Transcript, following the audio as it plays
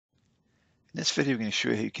In this video, we're going to show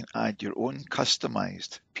you how you can add your own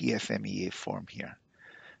customized PFMEA form here.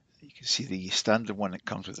 You can see the standard one that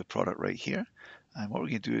comes with the product right here. And what we're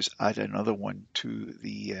going to do is add another one to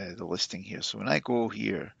the listing here. So when I go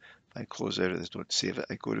here, if I close out of this, don't save it,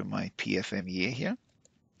 I go to my PFMEA here.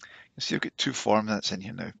 You see I've got two formats in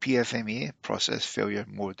here now. PFMEA, process failure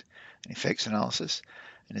mode and effects analysis.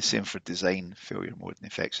 And the same for design failure mode and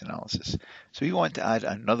effects analysis. So we want to add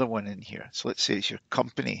another one in here. So let's say it's your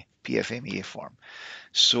company PFMEA form.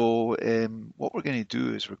 So what we're going to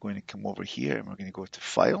do is we're going to come over here and we're going to go to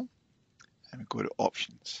File and we go to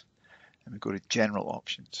Options and we go to General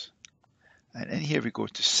Options. And in here we go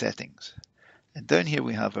to Settings. And down here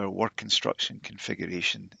we have our work instruction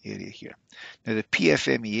configuration area here. Now the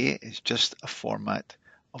PFMEA is just a format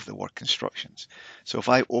of the work instructions. So if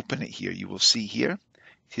I open it here, you will see here,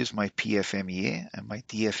 here's my PFMEA and my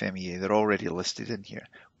DFMEA. They're already listed in here.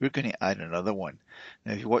 We're going to add another one.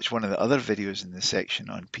 Now, if you watch one of the other videos in the section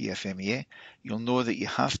on PFMEA, you'll know that you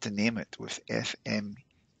have to name it with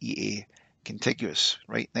FMEA contiguous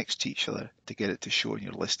right next to each other to get it to show in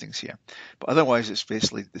your listings here. But otherwise, it's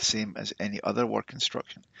basically the same as any other work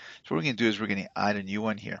instruction. So what we're going to do is we're going to add a new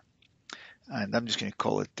one here. And I'm just going to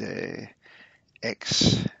call it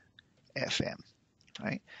XFM.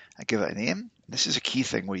 Right? I give it a name. This is a key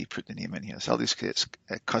thing where you put the name in here. So I'll just get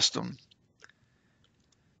a custom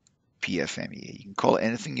PFMEA. You can call it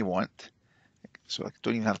anything you want. So I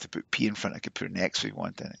don't even have to put P in front. I could put an X if you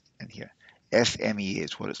want in here. FMEA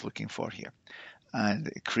is what it's looking for here. And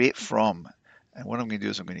create from. And what I'm going to do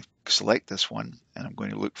is I'm going to select this one and I'm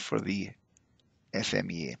going to look for the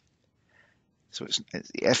FMEA. So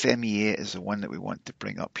the FMEA is the one that we want to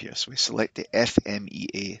bring up here. So we select the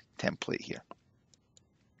FMEA template here.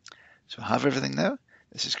 So I have everything now.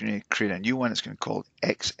 This is going to create a new one. It's going to be called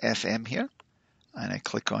XFM here. And I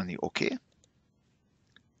click on the OK.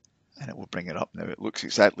 And it will bring it up now. It looks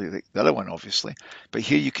exactly like the other one, obviously. But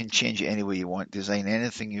here you can change it any way you want. Design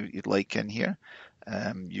anything you'd like in here.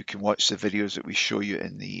 You can watch the videos that we show you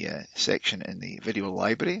in the section in the video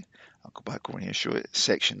library. I'll go back over here and show it.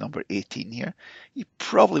 Section number 18 here. You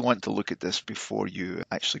probably want to look at this before you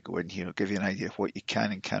actually go in here. It'll give you an idea of what you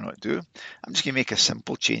can and cannot do. I'm just going to make a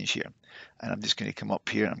simple change here. And I'm just going to come up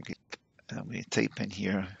here. I'm going to type in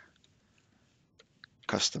here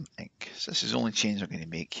custom ink. So this is the only change I'm going to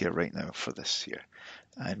make here right now for this here.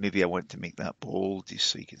 And maybe I want to make that bold just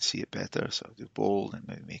so you can see it better. So I'll do bold and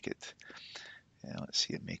maybe make it, let's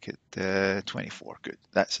see, make it 24. Good,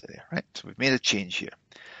 that's it there, right? So we've made a change here.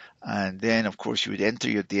 And then, of course, you would enter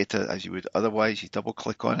your data as you would otherwise. You double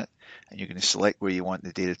click on it and you're going to select where you want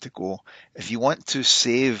the data to go. If you want to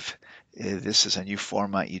save this as a new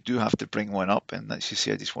format, you do have to bring one up. And let's just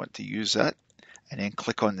say I just want to use that. And then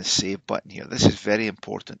click on the save button here. This is very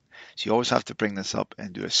important. So you always have to bring this up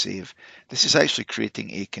and do a save. This is actually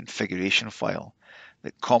creating a configuration file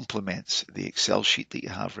that complements the Excel sheet that you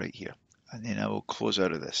have right here. And then I will close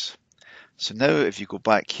out of this. So now if you go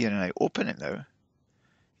back here and I open it now,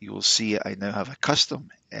 you will see I now have a custom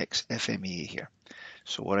XFMEA here.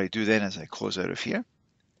 So what I do then is I close out of here.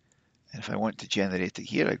 And if I want to generate it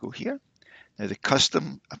here, I go here. Now the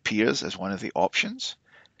custom appears as one of the options.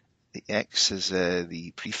 The X is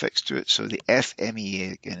the prefix to it. So the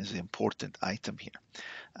FMEA again is the important item here.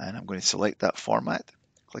 And I'm going to select that format.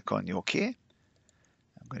 Click on the OK.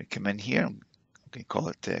 I'm going to come in here. I'm going to call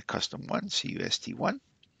it custom 1, CUST1.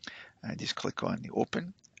 And just click on the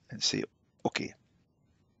open and say OK.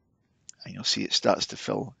 And you'll see it starts to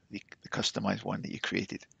fill the customized one that you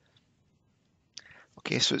created.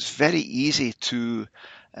 Okay, so it's very easy to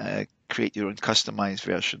create your own customized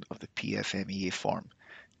version of the PFMEA form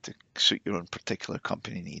to suit your own particular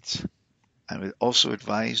company needs. I would also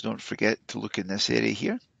advise, don't forget to look in this area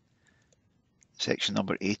here, section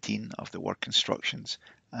number 18 of the work instructions.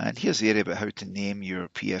 And here's the area about how to name your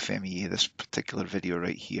PFMEA, this particular video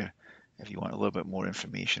right here, if you want a little bit more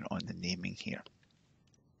information on the naming here.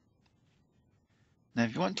 Now,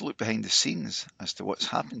 if you want to look behind the scenes as to what's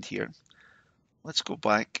happened here, let's go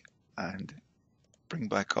back and bring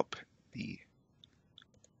back up the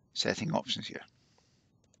setting options here.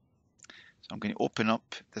 So I'm going to open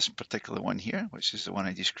up this particular one here, which is the one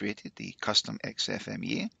I just created, the custom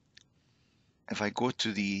XFMEA. If I go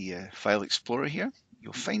to the File Explorer here,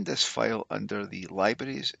 you'll find this file under the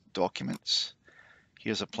Libraries, Documents.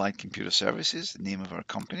 Here's Applied Computer Services, the name of our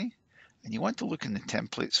company. And you want to look in the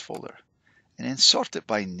Templates folder and then sort it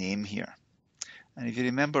by name here. And if you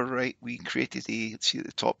remember right, we created a, let's see at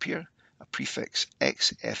the top here, a prefix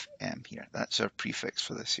XFM here. That's our prefix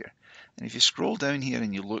for this here. And if you scroll down here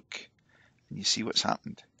and you look and you see what's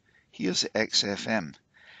happened, here's the XFM.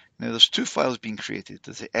 Now there's two files being created.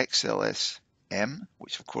 There's the XLSM,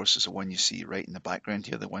 which of course is the one you see right in the background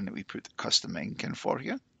here, the one that we put the custom ink in for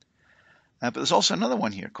here. But there's also another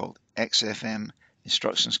one here called XFM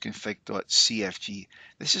instructionsconfig.cfg.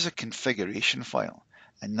 This is a configuration file,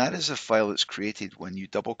 and that is a file that's created when you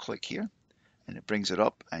double click here and it brings it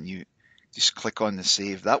up and you just click on the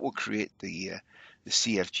save. That will create the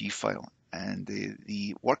CFG file, and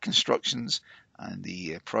the work instructions and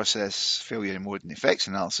the process failure mode and effects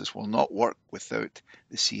analysis will not work without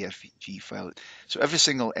the CFG file. So every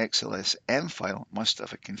single XLSM file must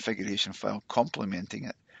have a configuration file complementing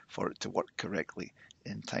it for it to work correctly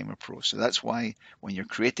in Timer Pro. So that's why when you're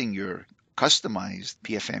creating your customized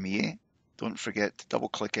PFMEA, don't forget to double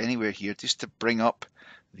click anywhere here just to bring up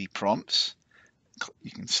the prompts. You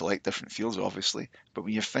can select different fields obviously, but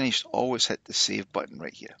when you're finished, always hit the save button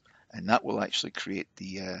right here, and that will actually create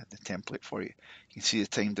the template for you. You can see the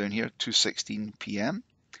time down here, 2:16 p.m.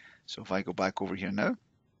 So if I go back over here now,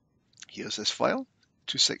 here's this file,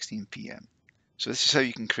 2:16 p.m. So this is how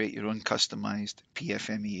you can create your own customized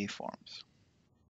PFMEA forms.